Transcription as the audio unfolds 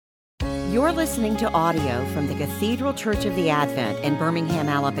You're listening to audio from the Cathedral Church of the Advent in Birmingham,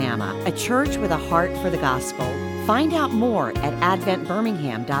 Alabama, a church with a heart for the gospel. Find out more at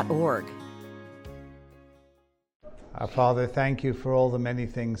adventbirmingham.org. Our Father, thank you for all the many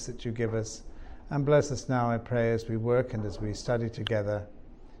things that you give us. And bless us now, I pray, as we work and as we study together.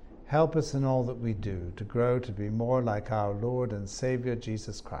 Help us in all that we do to grow to be more like our Lord and Savior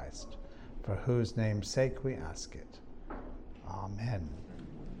Jesus Christ, for whose name's sake we ask it. Amen.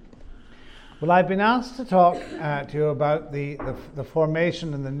 Well, I've been asked to talk to you about the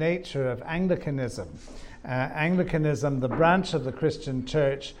formation and the nature of Anglicanism. Anglicanism, the branch of the Christian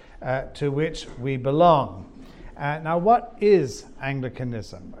church to which we belong. Now, what is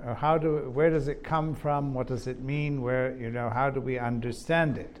Anglicanism? Where does it come from? What does it mean? How do we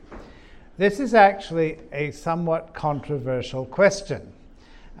understand it? This is actually a somewhat controversial question.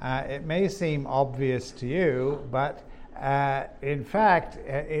 It may seem obvious to you, but in fact,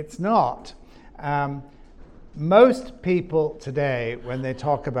 it's not. Most people today, when they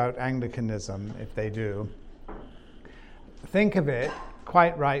talk about Anglicanism, if they do, think of it,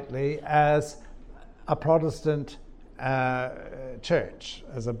 quite rightly, as a Protestant church,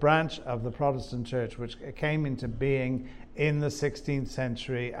 as a branch of the Protestant church, which came into being in the 16th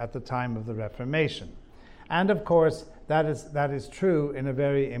century at the time of the Reformation. And of course, that is true in a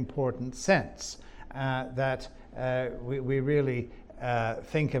very important sense, that we really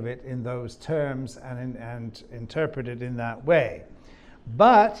think of it in those terms and interpret it in that way.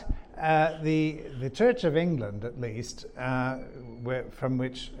 But the Church of England, at least, from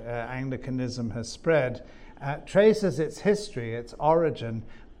which Anglicanism has spread, traces its history, its origin,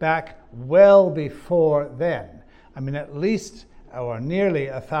 back well before then. I mean, at least or nearly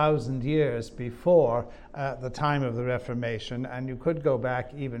 1,000 years before the time of the Reformation, and you could go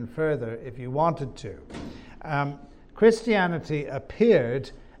back even further if you wanted to. Christianity appeared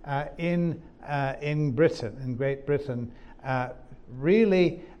in Britain, in Great Britain,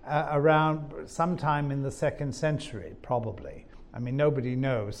 really around sometime in the 2nd century, probably. I mean, nobody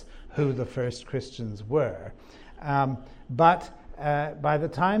knows who the first Christians were. But by the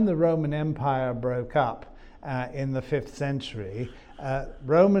time the Roman Empire broke up in the 5th century,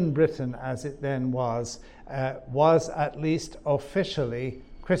 Roman Britain, as it then was at least officially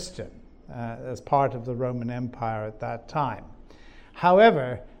Christian, as part of the Roman Empire at that time.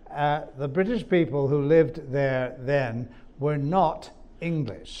 However, the British people who lived there then were not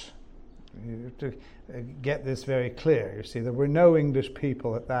English. You have to get this very clear. You see, there were no English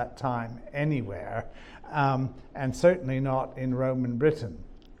people at that time anywhere, and certainly not in Roman Britain.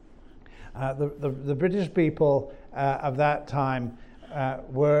 The British people of that time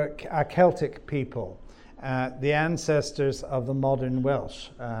were a Celtic people. The ancestors of the modern Welsh,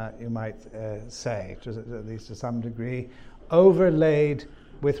 you might say, at least to some degree, overlaid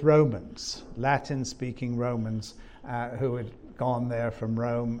with Romans, Latin-speaking Romans who had gone there from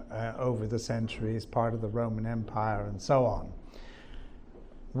Rome over the centuries, part of the Roman Empire, and so on.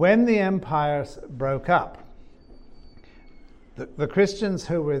 When the empires broke up, the Christians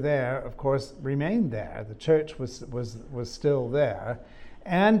who were there, of course, remained there. The church was still there.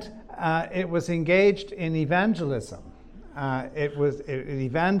 And it was engaged in evangelism. It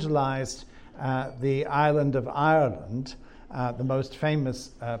evangelized the island of Ireland. The most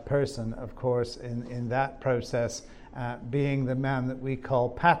famous person, of course, in that process being the man that we call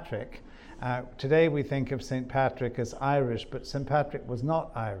Patrick. Today we think of St. Patrick as Irish, but St. Patrick was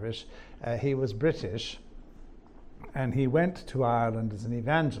not Irish. He was British, and he went to Ireland as an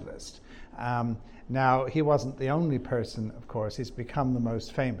evangelist. Now, he wasn't the only person, of course. He's become the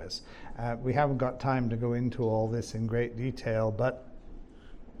most famous. We haven't got time to go into all this in great detail, but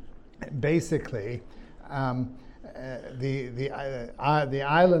basically, the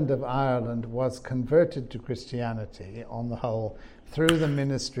island of Ireland was converted to Christianity, on the whole, through the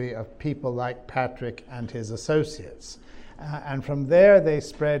ministry of people like Patrick and his associates. And from there, they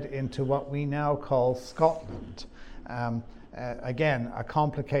spread into what we now call Scotland. Again, a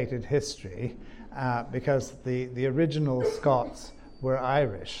complicated history. Because the original Scots were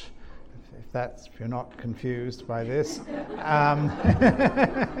Irish, if you're not confused by this.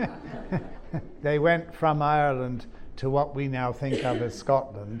 They went from Ireland to what we now think of as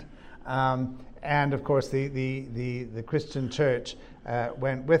Scotland, and of course the Christian church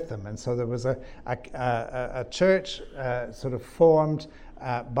went with them, and so there was a church sort of formed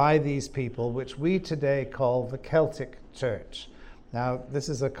by these people, which we today call the Celtic Church. Now, this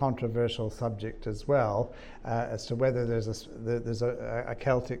is a controversial subject as well, as to whether there's a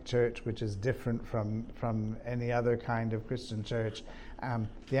Celtic church which is different from any other kind of Christian church.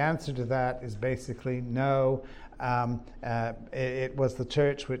 The answer to that is basically no. It was the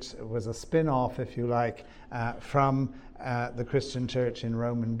church which was a spin-off, if you like, from the Christian church in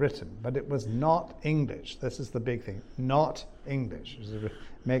Roman Britain. But it was not English. This is the big thing. Not English.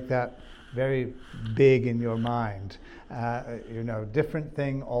 Make that very big in your mind. Different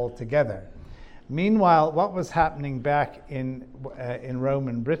thing altogether. Meanwhile, what was happening back in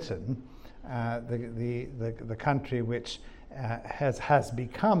Roman Britain, the country which has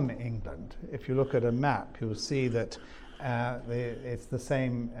become England. If you look at a map, you'll see that it's the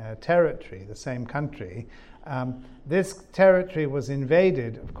same territory, the same country. This territory was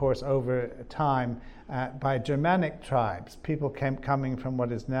invaded, of course, over time by Germanic tribes, people coming from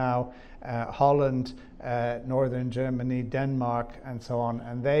what is now Holland, northern Germany, Denmark, and so on,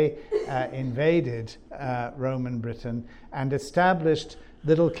 and they invaded Roman Britain and established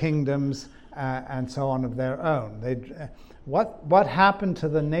little kingdoms and so on of their own. What happened to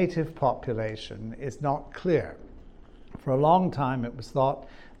the native population is not clear. For a long time it was thought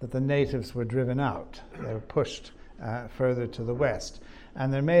that the natives were driven out. They were pushed further to the west.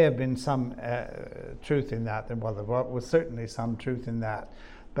 And there may have been some truth in that. Well, there was certainly some truth in that.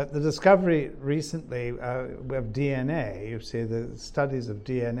 But the discovery recently of DNA, you see, the studies of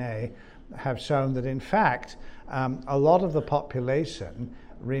DNA have shown that in fact a lot of the population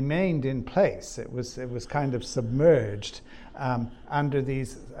remained in place. It was kind of submerged under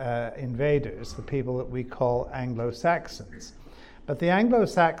these invaders, the people that we call Anglo-Saxons. But the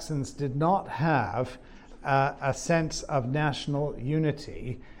Anglo-Saxons did not have a sense of national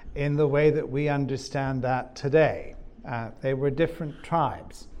unity in the way that we understand that today. They were different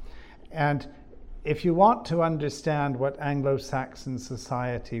tribes. And if you want to understand what Anglo-Saxon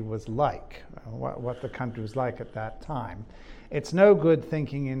society was like, what the country was like at that time, it's no good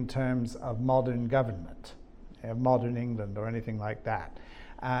thinking in terms of modern government, modern England or anything like that.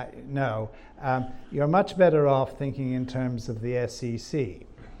 No, you're much better off thinking in terms of the SEC.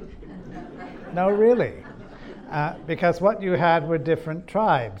 No, really. Because what you had were different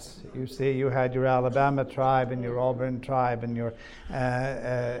tribes. You see, you had your Alabama tribe and your Auburn tribe and your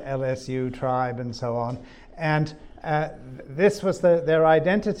LSU tribe and so on. And this was their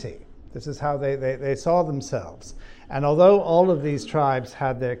identity. This is how they saw themselves. And although all of these tribes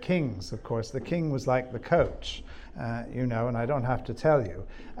had their kings, of course, the king was like the coach, and I don't have to tell you.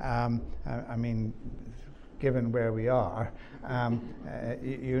 I mean, given where we are,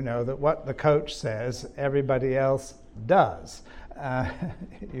 you know that what the coach says, everybody else does. I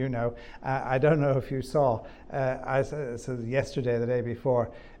don't know if you saw, so yesterday, the day before,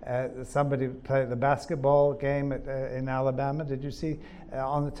 somebody played the basketball game in Alabama. Did you see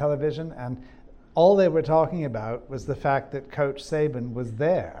on the television? And all they were talking about was the fact that Coach Saban was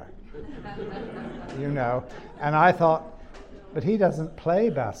there. And I thought, but he doesn't play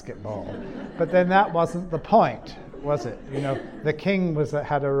basketball. But then that wasn't the point, was it? The king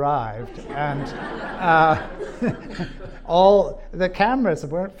had arrived, and all the cameras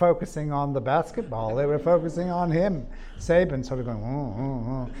weren't focusing on the basketball; they were focusing on him. Saban sort of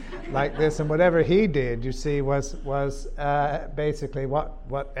going like this, and whatever he did, you see, was basically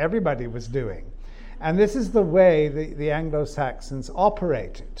what everybody was doing. And this is the way the Anglo-Saxons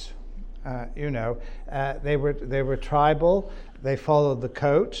operated. They were tribal. They followed the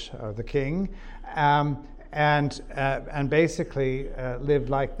coach or the king, and basically lived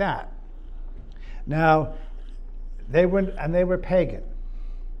like that. Now, they were pagan.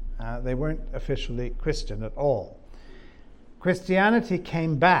 They weren't officially Christian at all. Christianity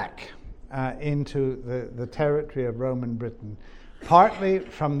came back into the territory of Roman Britain, partly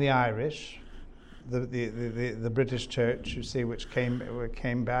from the Irish. The British Church, you see, which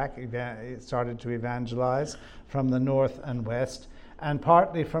came back, it started to evangelize from the north and west, and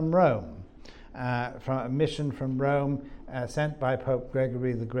partly from Rome, from a mission from Rome sent by Pope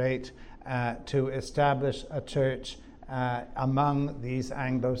Gregory the Great to establish a church among these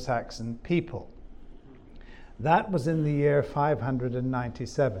Anglo-Saxon people. That was in the year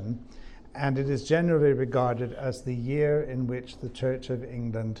 597, and it is generally regarded as the year in which the Church of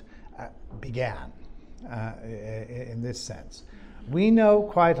England began, in this sense. We know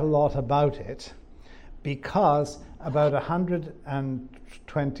quite a lot about it because about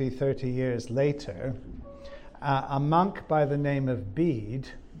 120, 30 years later, a monk by the name of Bede,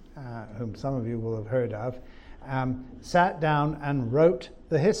 whom some of you will have heard of, sat down and wrote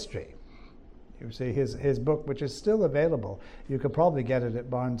the history. You see, his book, which is still available, you could probably get it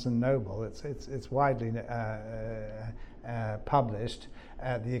at Barnes & Noble. It's widely published.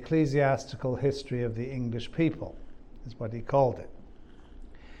 The Ecclesiastical History of the English People is what he called it.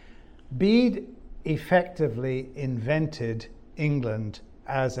 Bede effectively invented England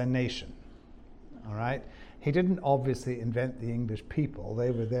as a nation. All right? He didn't obviously invent the English people;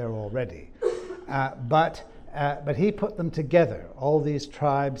 they were there already. But he put them together. All these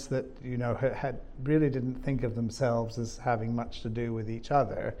tribes that had really didn't think of themselves as having much to do with each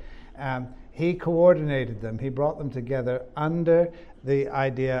other. He coordinated them. He brought them together under the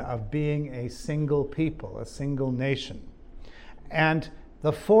idea of being a single people, a single nation. And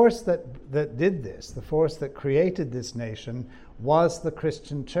the force that did this, the force that created this nation, was the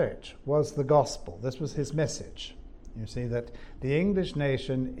Christian church, was the gospel. This was his message. You see that the English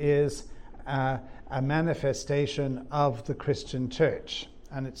nation is a manifestation of the Christian church,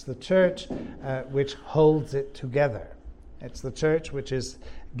 and it's the church which holds it together. It's the church which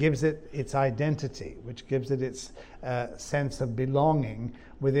gives it its identity, which gives it its sense of belonging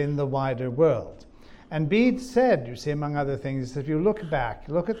within the wider world. And Bede said, you see, among other things, if you look back,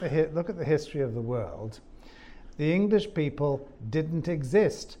 look at the history of the world, the English people didn't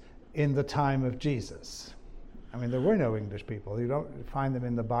exist in the time of Jesus. I mean, there were no English people. You don't find them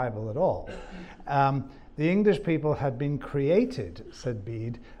in the Bible at all. The English people had been created, said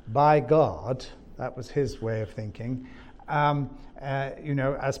Bede, by God. That was his way of thinking.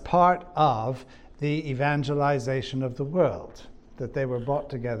 As part of the evangelization of the world, that they were brought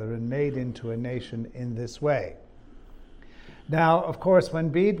together and made into a nation in this way. Now, of course, when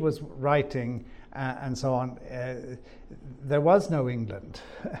Bede was writing and so on, there was no England,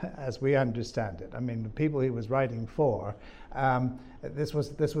 as we understand it. I mean, the people he was writing for, this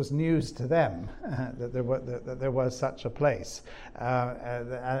was news to them that there was such a place,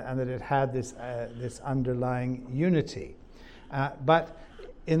 and that it had this underlying unity. But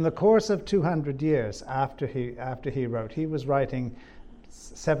in the course of 200 years after he wrote, he was writing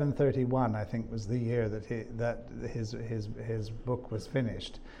 731, I think, was the year that his book was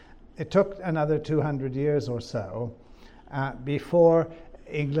finished. It took another 200 years or so before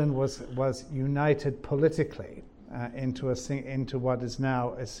England was united politically into what is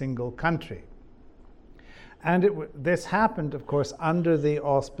now a single country. And this happened, of course, under the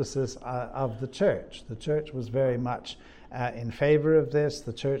auspices of the church. The church was very much in favor of this.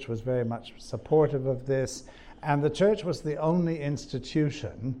 The church was very much supportive of this. And the church was the only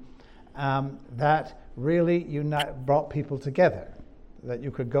institution that really brought people together, that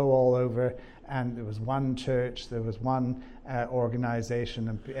you could go all over, and there was one church, there was one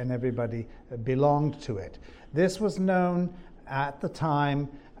organization, and everybody belonged to it. This was known at the time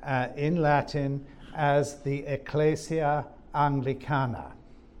in Latin as the Ecclesia Anglicana,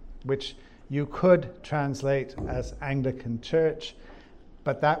 which you could translate as Anglican Church,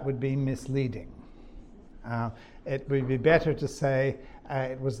 but that would be misleading. It would be better to say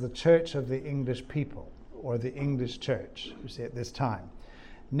it was the Church of the English people, or the English Church, you see, at this time.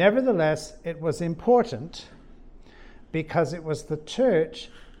 Nevertheless, it was important because it was the church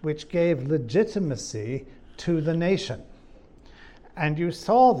which gave legitimacy to the nation. And you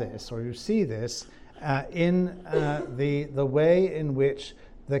saw this, or you see this, in the way in which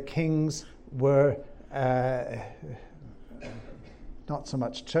the kings were not so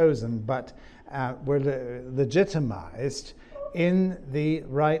much chosen, but were legitimized in the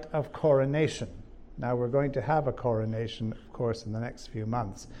rite of coronation. Now, we're going to have a coronation, of course, in the next few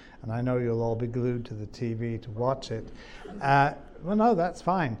months, and I know you'll all be glued to the TV to watch it. Well, no, that's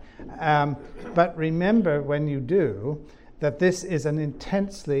fine. But remember, when you do, that this is an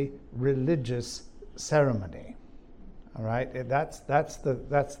intensely religious ceremony. All right, that's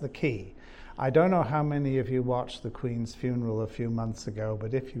the key. I don't know how many of you watched the Queen's funeral a few months ago,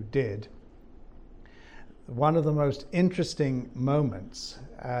 but if you did, one of the most interesting moments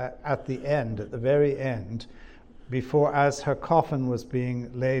at the very end, before, as her coffin was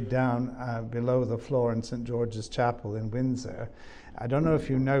being laid down below the floor in St. George's Chapel in Windsor, I don't know if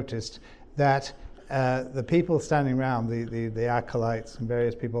you noticed that the people standing around, the acolytes and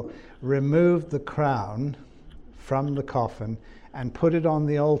various people, removed the crown from the coffin and put it on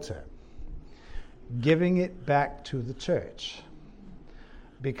the altar, giving it back to the church,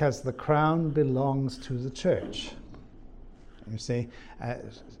 because the crown belongs to the church. You see,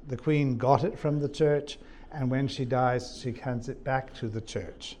 the Queen got it from the church, and when she dies, she hands it back to the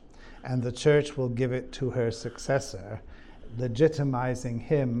church, and the church will give it to her successor, legitimizing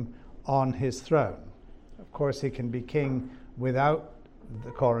him on his throne. Of course, he can be king without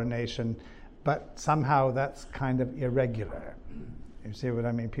the coronation, but somehow that's kind of irregular. You see what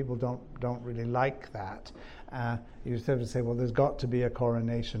I mean? People don't really like that. You have to say, well, there's got to be a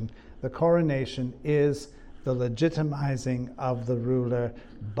coronation. The coronation is the legitimizing of the ruler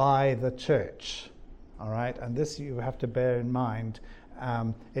by the church. All right? And this you have to bear in mind.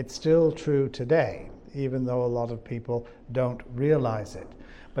 It's still true today, even though a lot of people don't realize it.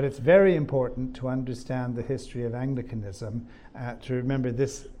 But it's very important to understand the history of Anglicanism, to remember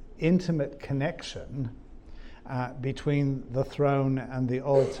this intimate connection between the throne and the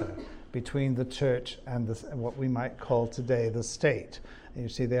altar, between the church and what we might call today the state. You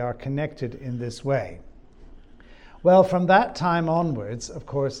see, they are connected in this way. Well, from that time onwards, of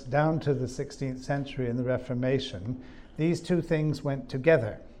course, down to the 16th century and the Reformation, these two things went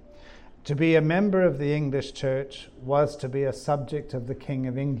together. To be a member of the English Church was to be a subject of the King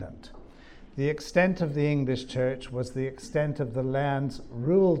of England. The extent of the English Church was the extent of the lands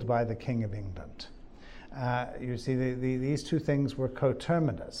ruled by the King of England. You see, these two things were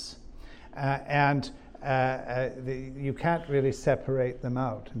coterminous. You can't really separate them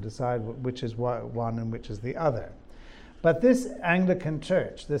out and decide which is one and which is the other. But this Anglican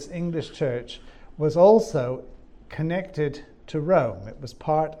Church, this English Church, was also connected to Rome. It was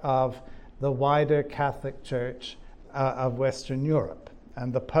part of the wider Catholic Church of Western Europe,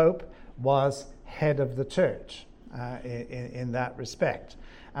 and the Pope was head of the Church in that respect.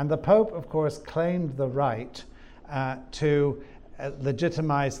 And the Pope, of course, claimed the right to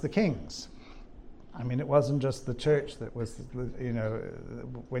legitimize the kings. I mean, it wasn't just the church that was,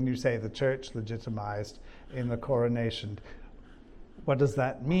 when you say the church legitimized in the coronation, what does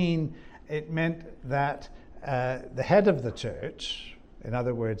that mean? It meant that the head of the church, in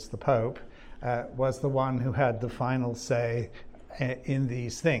other words, the Pope, was the one who had the final say in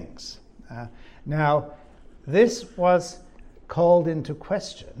these things. Now, this was called into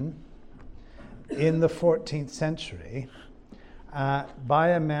question in the 14th century by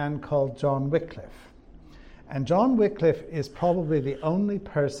a man called John Wycliffe. And John Wycliffe is probably the only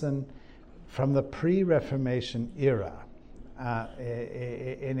person from the pre-Reformation era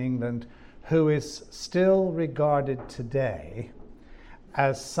in England who is still regarded today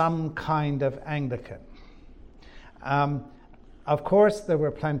as some kind of Anglican. Of course, there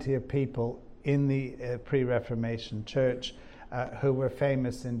were plenty of people in the pre-Reformation church who were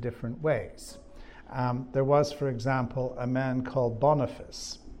famous in different ways. There was, for example, a man called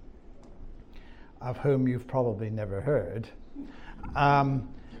Boniface, of whom you've probably never heard.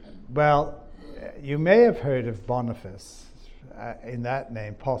 Well, you may have heard of Boniface in that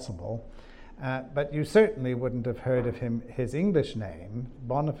name, possible, but you certainly wouldn't have heard of his English name.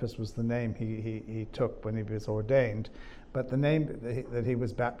 Boniface was the name he took when he was ordained, but the name that he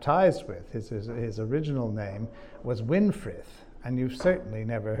was baptized with, his original name, was Winfrith, and you've certainly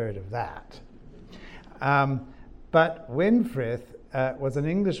never heard of that. But Winfrith was an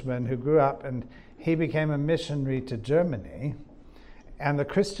Englishman who grew up, and he became a missionary to Germany, and the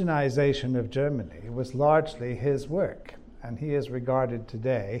Christianization of Germany was largely his work, and he is regarded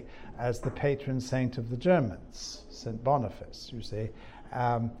today as the patron saint of the Germans, St. Boniface, you see.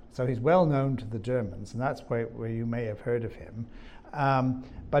 So he's well known to the Germans, and that's where you may have heard of him.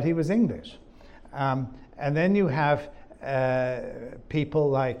 But he was English. And then you have people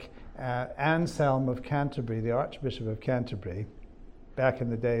like Anselm of Canterbury, the Archbishop of Canterbury, back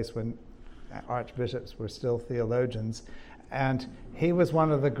in the days when archbishops were still theologians, and he was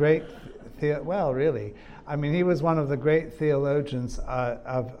one of the great, he was one of the great theologians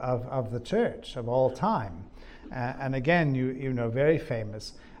of the church of all time. And again, very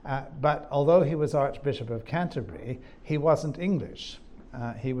famous. But although he was Archbishop of Canterbury, he wasn't English.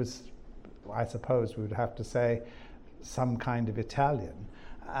 He was, I suppose we would have to say, some kind of Italian.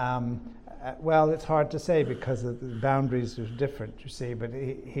 Well, it's hard to say because the boundaries are different, you see, but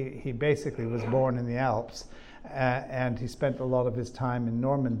he basically was born in the Alps, and he spent a lot of his time in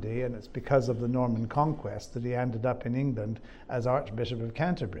Normandy, and it's because of the Norman conquest that he ended up in England as Archbishop of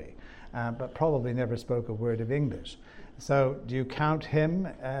Canterbury, but probably never spoke a word of English. So do you count him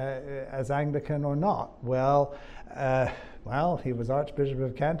as Anglican or not? Well, he was Archbishop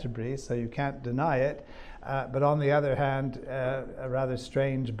of Canterbury, so you can't deny it. But on the other hand, a rather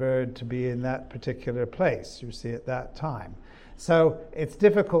strange bird to be in that particular place, you see, at that time. So it's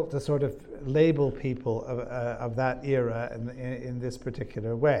difficult to sort of label people of that era in this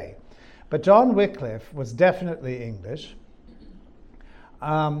particular way. But John Wycliffe was definitely English.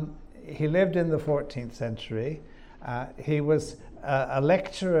 He lived in the 14th century. He was a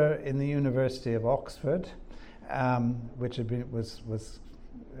lecturer in the University of Oxford, which was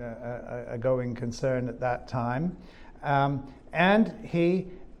a going concern at that time, and he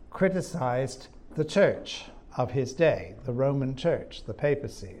criticized the church of his day, the Roman Church, the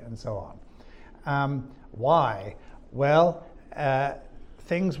papacy, and so on. Why? Well,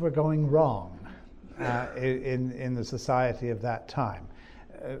 things were going wrong in the society of that time.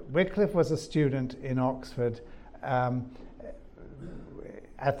 Wycliffe was a student in Oxford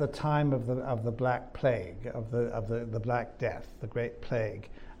at the time of the Black Plague, of the Black Death, the Great Plague.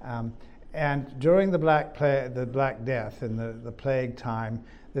 And during the Black Death in the plague time,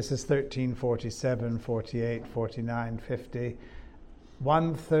 this is 1347, 48, 49, 50,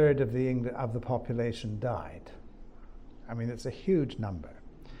 1/3 of the population died. I mean, it's a huge number.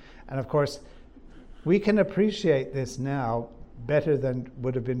 And of course, we can appreciate this now better than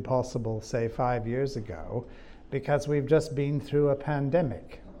would have been possible, say, 5 years ago, because we've just been through a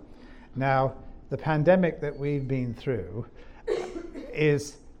pandemic. Now, the pandemic that we've been through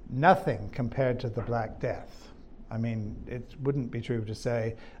is nothing compared to the Black Death. I mean, it wouldn't be true to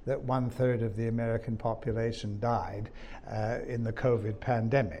say that 1/3 of the American population died in the COVID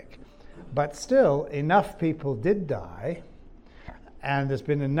pandemic. But still, enough people did die, and there's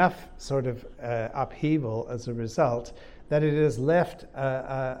been enough sort of upheaval as a result that it has left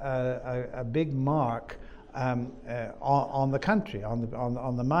a big mark on the country, on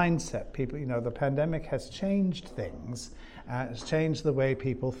the mindset. People, the pandemic has changed things. It's changed the way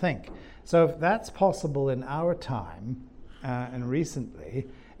people think. So if that's possible in our time and recently,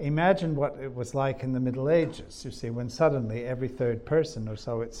 imagine what it was like in the Middle Ages, you see, when suddenly every third person or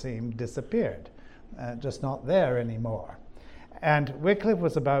so, it seemed, disappeared, just not there anymore. And Wycliffe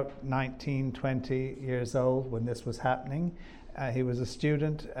was about 19, 20 years old when this was happening. He was a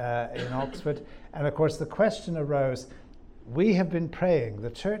student in Oxford. And of course, the question arose, we have been praying, the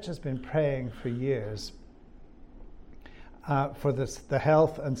church has been praying for years for the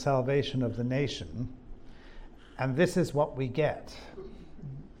health and salvation of the nation. And this is what we get.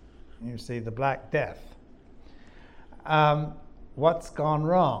 You see, the Black Death. What's gone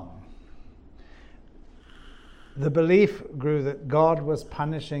wrong? The belief grew that God was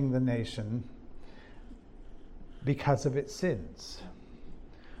punishing the nation because of its sins.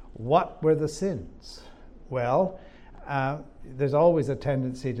 What were the sins? Well, there's always a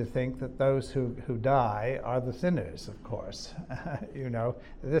tendency to think that those who die are the sinners, of course.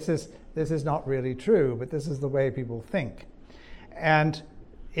 This is not really true, but this is the way people think. And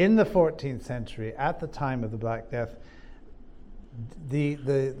in the 14th century, at the time of the Black Death,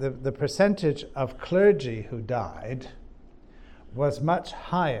 the percentage of clergy who died was much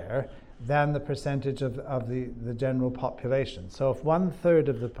higher than the percentage of the general population. So if 1/3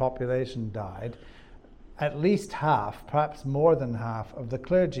 of the population died, at least half, perhaps more than half, of the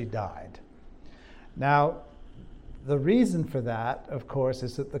clergy died. Now, the reason for that, of course,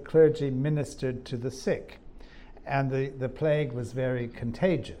 is that the clergy ministered to the sick, and the plague was very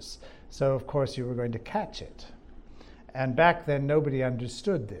contagious. So, of course, you were going to catch it. And back then, nobody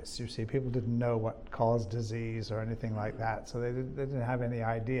understood this. You see, people didn't know what caused disease or anything like that, so they didn't have any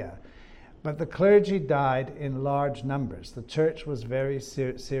idea. But the clergy died in large numbers. The church was very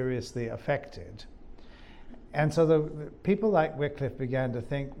seriously affected. And so the people like Wycliffe began to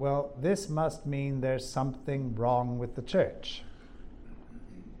think, well, this must mean there's something wrong with the church.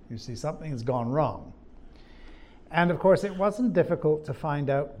 You see, something's gone wrong. And of course, it wasn't difficult to find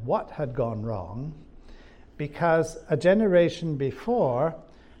out what had gone wrong, because a generation before,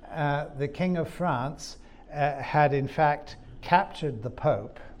 the King of France had in fact captured the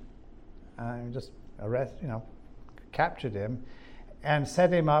Pope, captured him, and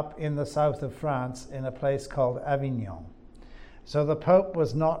set him up in the south of France in a place called Avignon. So the Pope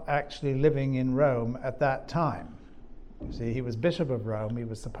was not actually living in Rome at that time. You see, he was Bishop of Rome, he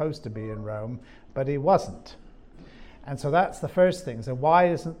was supposed to be in Rome, but he wasn't. And so that's the first thing. So why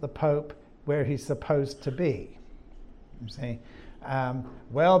isn't the Pope where he's supposed to be? You see,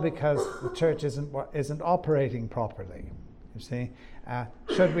 well, because the church isn't operating properly. You see,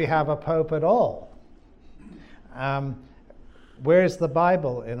 should we have a Pope at all? Where's the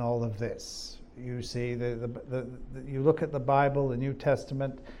Bible in all of this? You see, you look at the Bible, the New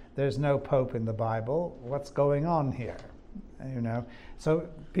Testament, there's no Pope in the Bible. What's going on here? So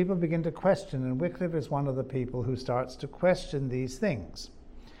people begin to question, and Wycliffe is one of the people who starts to question these things.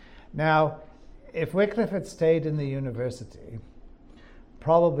 Now, if Wycliffe had stayed in the university,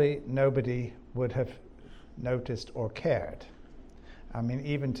 probably nobody would have noticed or cared. I mean,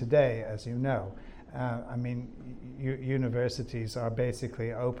 even today, as you know, universities are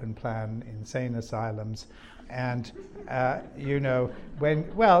basically open plan insane asylums, and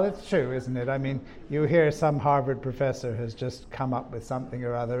it's true, isn't it? I mean, you hear some Harvard professor has just come up with something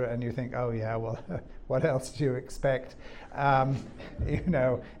or other, and you think, oh yeah, well, what else do you expect?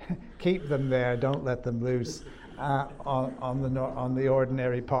 Keep them there, don't let them loose on the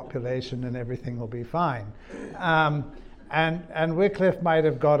ordinary population, and everything will be fine. And Wycliffe might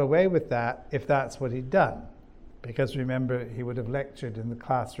have got away with that if that's what he'd done. because remember, he would have lectured in the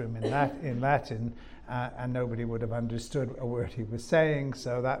classroom in Latin, and nobody would have understood a word he was saying,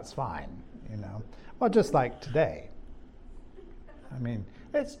 so that's fine, you know. Well, just like today. I mean,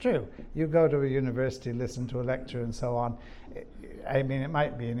 it's true. You go to a university, listen to a lecture and so on. I mean, it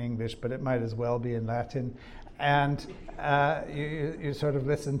might be in English, but it might as well be in Latin. And you sort of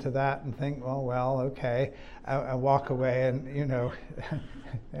listen to that and think, well, okay, and walk away and, you know,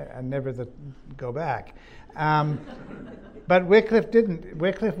 and never go back. But Wycliffe didn't.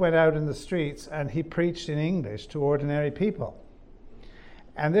 Wycliffe went out in the streets and he preached in English to ordinary people.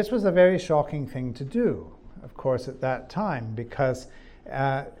 And this was a very shocking thing to do, of course, at that time, because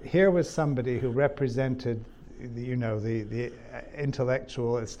here was somebody who represented the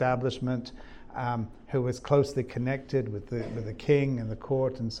intellectual establishment, who was closely connected with the king and the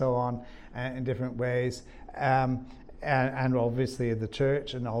court and so on in different ways, and obviously the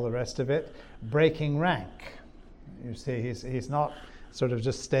church and all the rest of it, breaking rank. You see, he's not sort of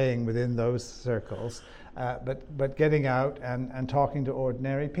just staying within those circles, but getting out and talking to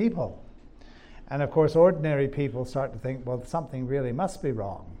ordinary people. And of course, ordinary people start to think, well, something really must be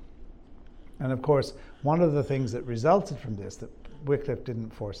wrong. And of course, one of the things that resulted from this that Wycliffe didn't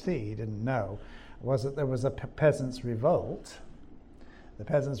foresee, he didn't know, was that there was a peasants' revolt. The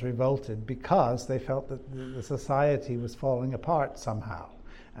peasants revolted because they felt that the society was falling apart somehow.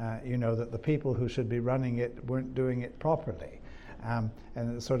 That the people who should be running it weren't doing it properly. And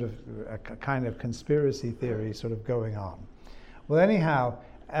it's sort of a kind of conspiracy theory sort of going on. Well, anyhow,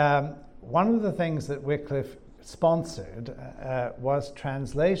 one of the things that Wycliffe sponsored was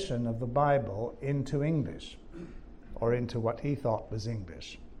translation of the Bible into English, or into what he thought was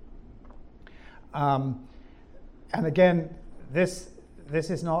English. And again, this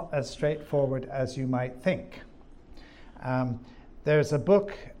is not as straightforward as you might think. There's a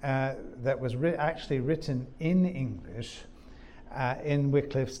book that was actually written in English in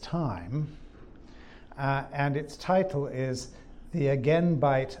Wycliffe's time, and its title is The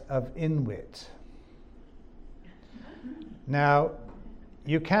Agenbite of Inwit. Now,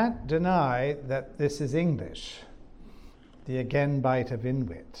 you can't deny that this is English, the Agenbite of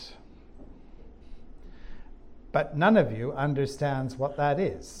Inwit. But none of you understands what that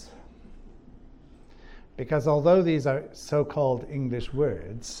is. Because although these are so-called English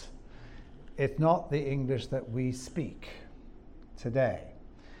words, it's not the English that we speak today.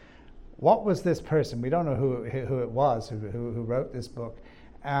 What was this person? We don't know who it was who wrote this book.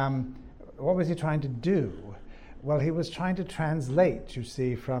 What was he trying to do? Well, he was trying to translate, you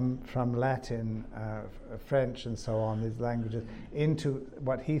see, from Latin, French, and so on, these languages, into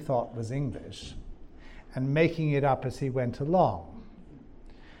what he thought was English, and making it up as he went along.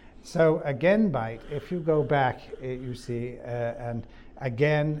 So agenbite, if you go back, you see, and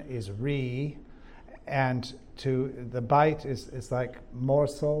again is re, and to the bite is like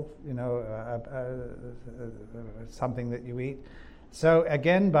morsel, something that you eat. So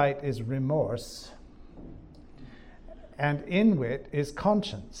agenbite is remorse, and inwit is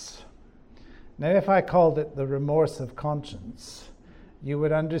conscience. Now, if I called it the remorse of conscience, you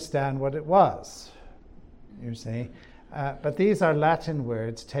would understand what it was, you see. But these are Latin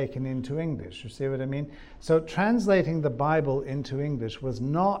words taken into English. You see what I mean? So translating the Bible into English was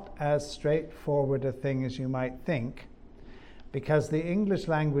not as straightforward a thing as you might think, because the English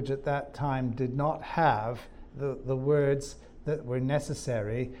language at that time did not have the words that were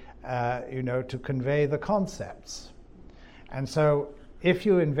necessary, to convey the concepts. And so if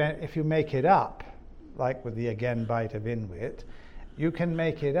you make it up, like with the agenbite of Inwit, you can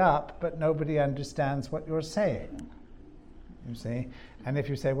make it up, but nobody understands what you're saying. You see, and if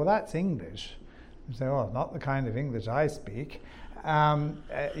you say, well, that's English, you say, oh, not the kind of English I speak,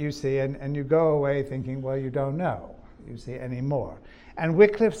 you see, and you go away thinking, well, you don't know, you see, anymore. And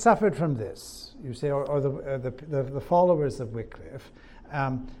Wycliffe suffered from this, you see, or the followers of Wycliffe.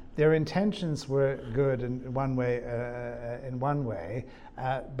 Their intentions were good in one way,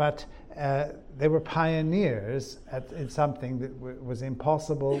 but they were pioneers in something that was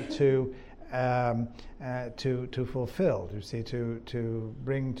impossible to fulfill, you see, to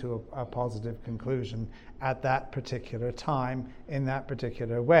bring to a positive conclusion at that particular time in that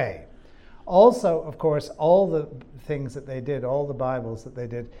particular way. Also, of course, all the things that they did, all the Bibles that they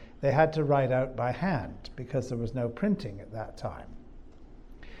did, they had to write out by hand because there was no printing at that time.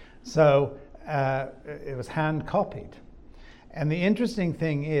 So it was hand copied. And the interesting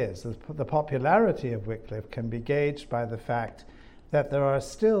thing is that the popularity of Wycliffe can be gauged by the fact that there are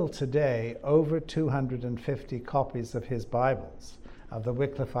still today over 250 copies of his Bibles, of the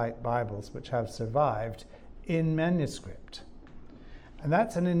Wycliffite Bibles, which have survived in manuscript. And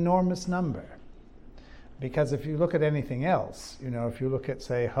that's an enormous number. Because if you look at anything else, if you look at,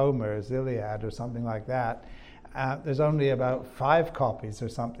 say, Homer's Iliad or something like that, there's only about 5 copies or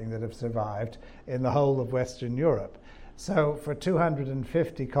something that have survived in the whole of Western Europe. So for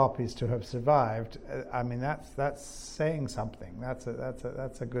 250 copies to have survived, that's saying something. That's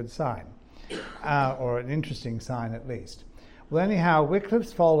a good sign, or an interesting sign at least. Well, anyhow,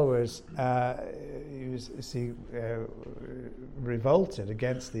 Wycliffe's followers, revolted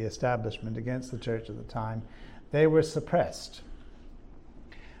against the establishment, against the church at the time. They were suppressed.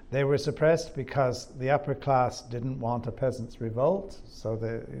 They were suppressed because the upper class didn't want a peasants' revolt, so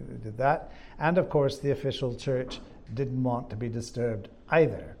they did that. And of course, the official church didn't want to be disturbed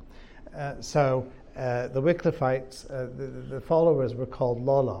either. So the Wycliffites, the followers were called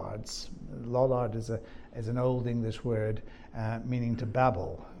Lollards. Lollard is an Old English word meaning to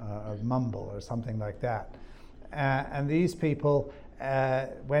babble or mumble or something like that. And these people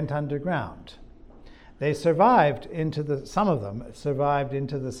went underground. They survived some of them survived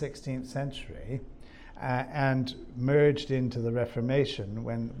into the 16th century and merged into the Reformation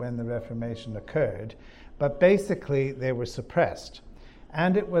when the Reformation occurred. But basically, they were suppressed.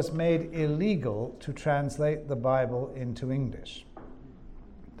 And it was made illegal to translate the Bible into English.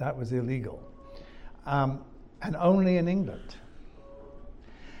 That was illegal. And only in England.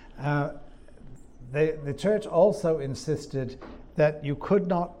 The church also insisted that you could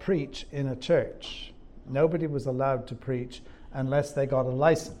not preach in a church. Nobody was allowed to preach unless they got a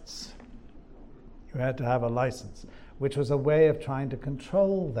license. You had to have a license, which was a way of trying to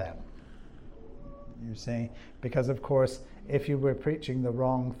control them. You see, because of course, if you were preaching the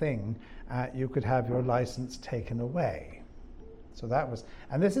wrong thing, you could have your license taken away. So that was,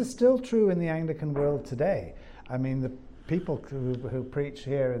 and this is still true in the Anglican world today. I mean, the people who preach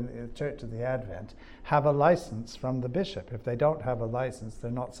here in the Church of the Advent have a license from the bishop. If they don't have a license,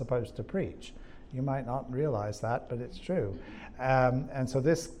 they're not supposed to preach. You might not realize that, but it's true. And so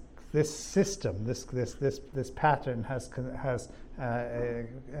this system, this pattern has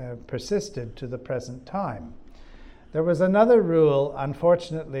persisted to the present time. There was another rule,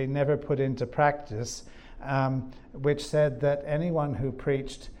 unfortunately never put into practice, which said that anyone who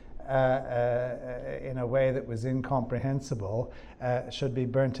preached in a way that was incomprehensible should be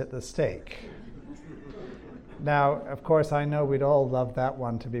burnt at the stake. Now, of course, I know we'd all love that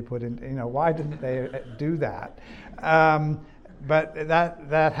one to be put in. Why didn't they do that? But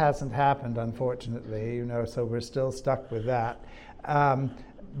that hasn't happened, unfortunately. So we're still stuck with that.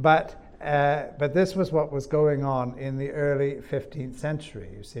 But this was what was going on in the early 15th century.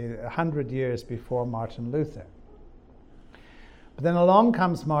 You see, 100 years before Martin Luther. But then along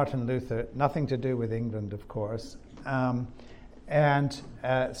comes Martin Luther, nothing to do with England, of course, and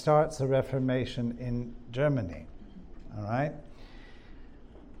starts a Reformation in Germany. All right.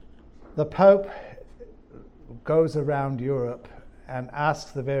 The Pope goes around Europe and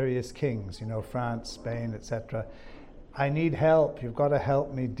asks the various kings, France, Spain, etc., I need help. You've got to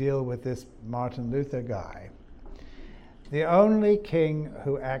help me deal with this Martin Luther guy. The only king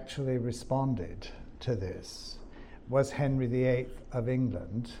who actually responded to this was Henry VIII of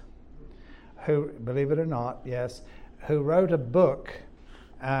England, who, believe it or not, yes, who wrote a book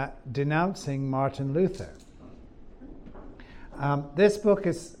denouncing Martin Luther. This book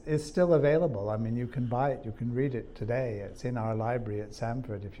is still available. I mean, you can buy it, you can read it today. It's in our library at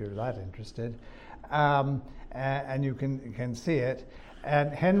Samford if you're that interested. And you can see it.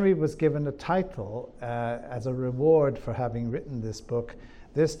 And Henry was given a title as a reward for having written this book.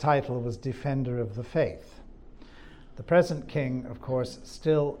 This title was Defender of the Faith. The present king, of course,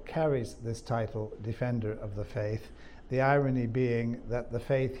 still carries this title, Defender of the Faith, the irony being that the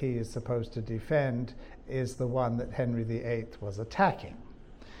faith he is supposed to defend is the one that Henry VIII was attacking.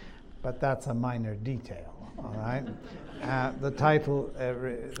 But that's a minor detail, all right? The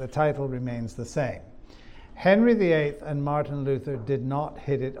title remains the same. Henry VIII and Martin Luther did not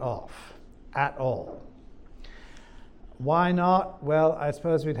hit it off at all. Why not? Well, I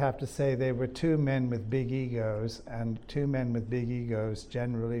suppose we'd have to say they were two men with big egos, and two men with big egos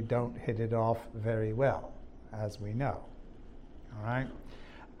generally don't hit it off very well, as we know. All right?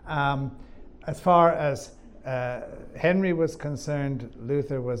 As far as Henry was concerned,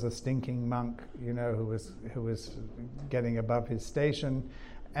 Luther was a stinking monk, who was getting above his station.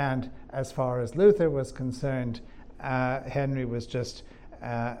 And as far as Luther was concerned, Henry was just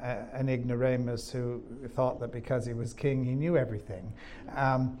an ignoramus who thought that because he was king, he knew everything.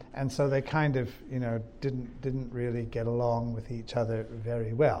 And so they kind of, didn't really get along with each other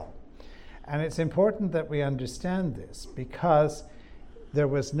very well. And it's important that we understand this because there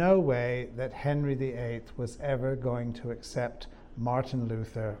was no way that Henry VIII was ever going to accept Martin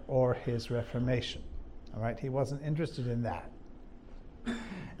Luther or his Reformation. All right, he wasn't interested in that.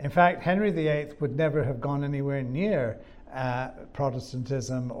 In fact, Henry VIII would never have gone anywhere near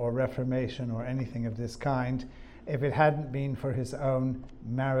Protestantism or Reformation or anything of this kind if it hadn't been for his own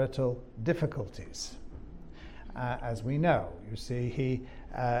marital difficulties. As we know, you see,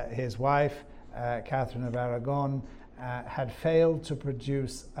 his wife, Catherine of Aragon, had failed to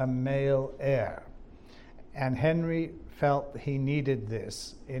produce a male heir. And Henry felt he needed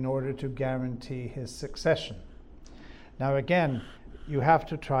this in order to guarantee his succession. Now again, you have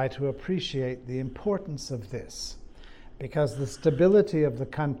to try to appreciate the importance of this, because the stability of the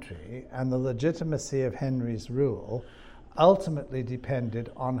country and the legitimacy of Henry's rule ultimately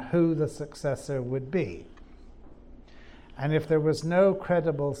depended on who the successor would be. And if there was no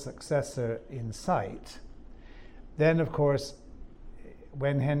credible successor in sight, then of course,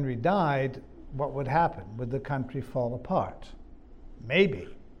 when Henry died, what would happen? Would the country fall apart? Maybe.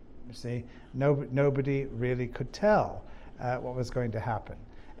 You see, nobody really could tell what was going to happen.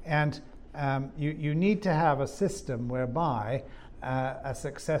 And you need to have a system whereby a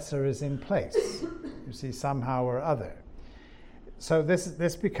successor is in place, you see, somehow or other. So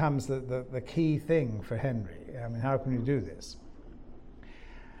this becomes the key thing for Henry. I mean, how can you do this?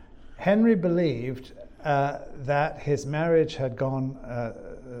 Henry believed that his marriage had gone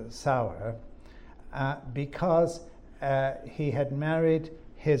sour because he had married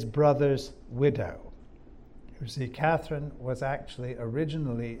his brother's widow. You see, Catherine was actually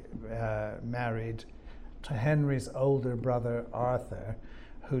originally married to Henry's older brother, Arthur,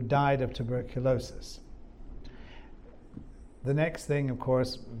 who died of tuberculosis. The next thing, of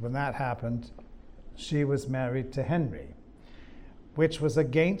course, when that happened, she was married to Henry, which was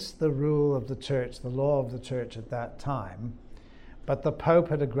against the rule of the church, the law of the church at that time. But the Pope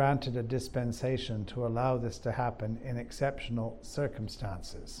had granted a dispensation to allow this to happen in exceptional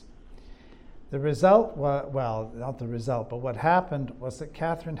circumstances. The result was, well, not the result, but what happened was that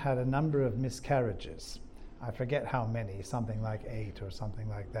Catherine had a number of miscarriages. I forget how many, something like 8 or something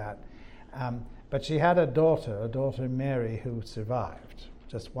like that. But she had a daughter Mary, who survived,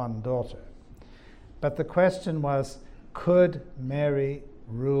 just one daughter. But the question was, could Mary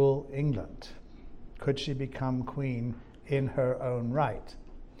rule England? Could she become queen in her own right?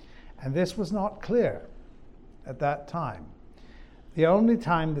 And this was not clear at that time. The only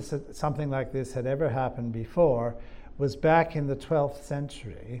time something like this had ever happened before was back in the 12th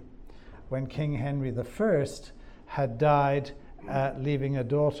century, when King Henry I had died, leaving a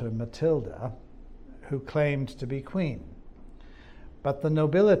daughter, Matilda, who claimed to be queen. But the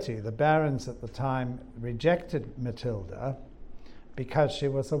nobility, the barons at the time, rejected Matilda because she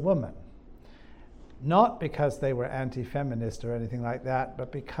was a woman. Not because they were anti-feminist or anything like that,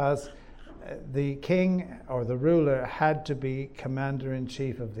 but because the king or the ruler had to be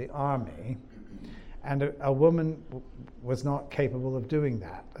commander-in-chief of the army, and a woman was not capable of doing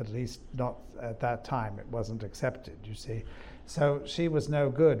that, at least not at that time. It wasn't accepted, you see. So she was no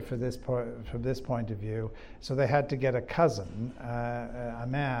good from this point of view. So they had to get a cousin, a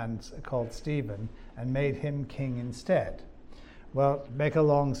man called Stephen, and made him king instead. Well, to make a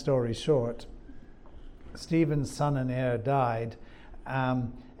long story short, Stephen's son and heir died,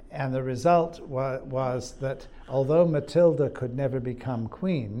 and the result was that although Matilda could never become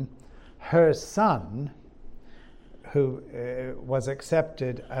queen, her son, who was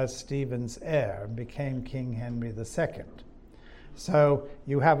accepted as Stephen's heir, became King Henry II. So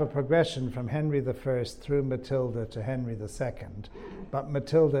you have a progression from Henry I through Matilda to Henry II, but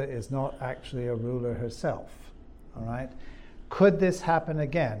Matilda is not actually a ruler herself. All right? Could this happen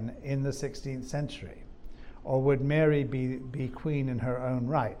again in the 16th century? Or would Mary be queen in her own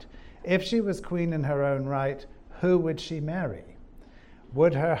right? If she was queen in her own right, who would she marry?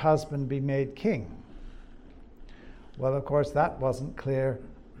 Would her husband be made king? Well, of course, that wasn't clear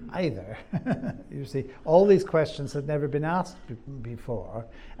either. You see, all these questions had never been asked before,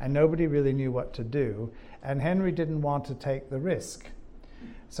 and nobody really knew what to do, and Henry didn't want to take the risk.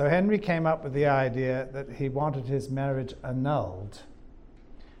 So Henry came up with the idea that he wanted his marriage annulled.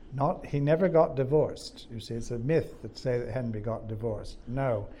 He never got divorced. You see, it's a myth that say that Henry got divorced.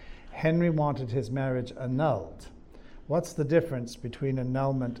 No, Henry wanted his marriage annulled. What's the difference between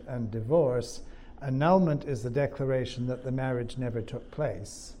annulment and divorce? Annulment is the declaration that the marriage never took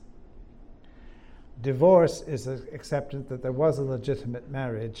place. Divorce is the acceptance that there was a legitimate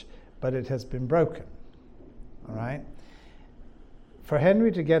marriage, but it has been broken. All right? For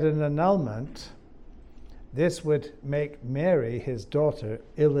Henry to get an annulment, this would make Mary, his daughter,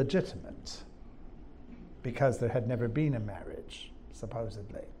 illegitimate, because there had never been a marriage,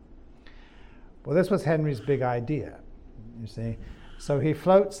 supposedly. Well, this was Henry's big idea, you see. So he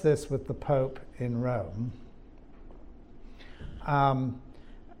floats this with the Pope in Rome. Can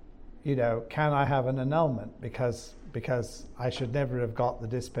I have an annulment because I should never have got the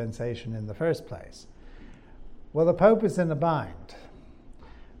dispensation in the first place? Well, the Pope is in a bind.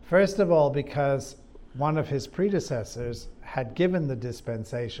 First of all, because one of his predecessors had given the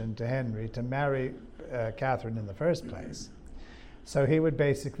dispensation to Henry to marry Catherine in the first place. So he would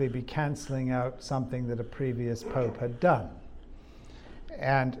basically be cancelling out something that a previous Pope had done.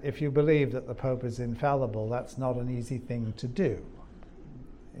 And if you believe that the Pope is infallible, that's not an easy thing to do.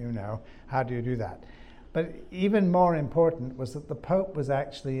 How do you do that? But even more important was that the Pope was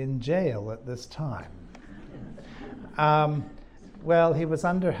actually in jail at this time. He was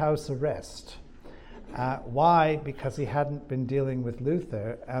under house arrest. Why? Because he hadn't been dealing with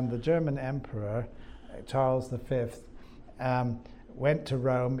Luther, and the German Emperor, Charles V, went to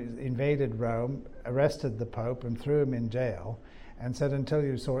Rome, invaded Rome, arrested the Pope, and threw him in jail, and said, until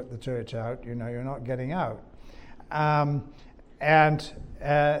you sort the church out, you're not getting out.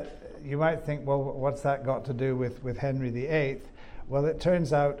 You might think, well, what's that got to do with Henry VIII? Well, it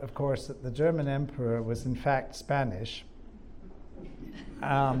turns out, of course, that the German Emperor was in fact Spanish.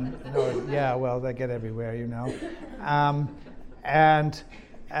 They get everywhere, and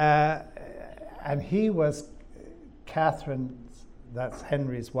he was Catherine's, that's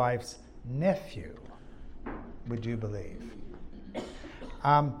Henry's wife's nephew, would you believe?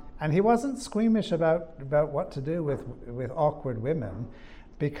 And he wasn't squeamish about what to do with awkward women,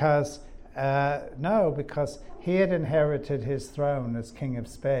 because he had inherited his throne as King of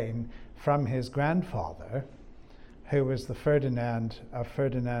Spain from his grandfather, who was the Ferdinand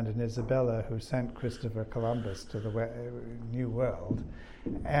and Isabella, who sent Christopher Columbus to the New World.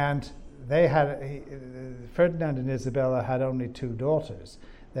 And Ferdinand and Isabella had only two daughters.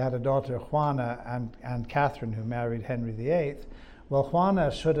 They had a daughter, Juana, and Catherine, who married Henry VIII. Well,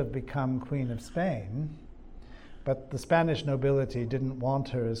 Juana should have become Queen of Spain, but the Spanish nobility didn't want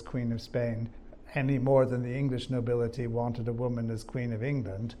her as Queen of Spain any more than the English nobility wanted a woman as Queen of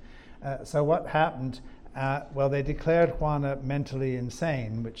England. So what happened? They declared Juana mentally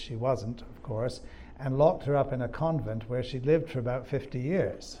insane, which she wasn't, of course, and locked her up in a convent where she lived for about 50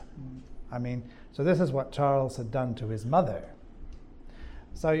 years. So this is what Charles had done to his mother.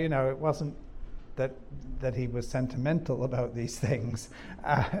 So, it wasn't that he was sentimental about these things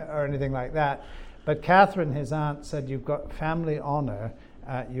or anything like that. But Catherine, his aunt, said, you've got family honor,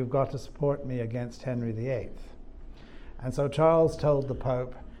 you've got to support me against Henry VIII. And so Charles told the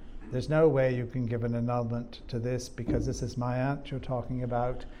Pope, there's no way you can give an annulment to this, because this is my aunt you're talking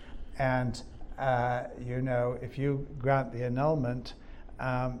about, and if you grant the annulment,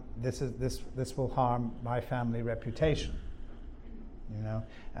 this will harm my family reputation.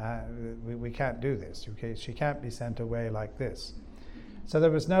 We can't do this. Okay? She can't be sent away like this. So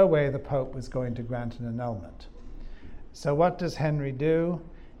there was no way the Pope was going to grant an annulment. So what does Henry do?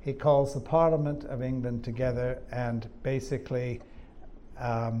 He calls the Parliament of England together and basically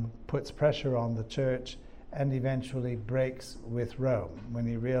puts pressure on the church, and eventually breaks with Rome when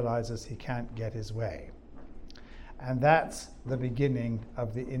he realizes he can't get his way. And that's the beginning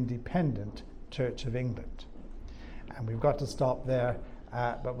of the independent Church of England. And we've got to stop there,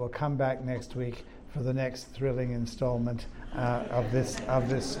 but we'll come back next week for the next thrilling installment of this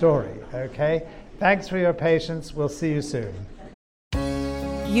story. Okay? Thanks for your patience. We'll see you soon.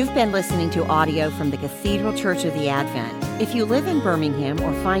 You've been listening to audio from the Cathedral Church of the Advent. If you live in Birmingham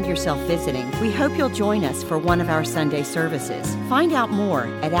or find yourself visiting, we hope you'll join us for one of our Sunday services. Find out more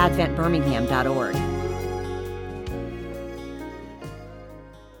at adventbirmingham.org.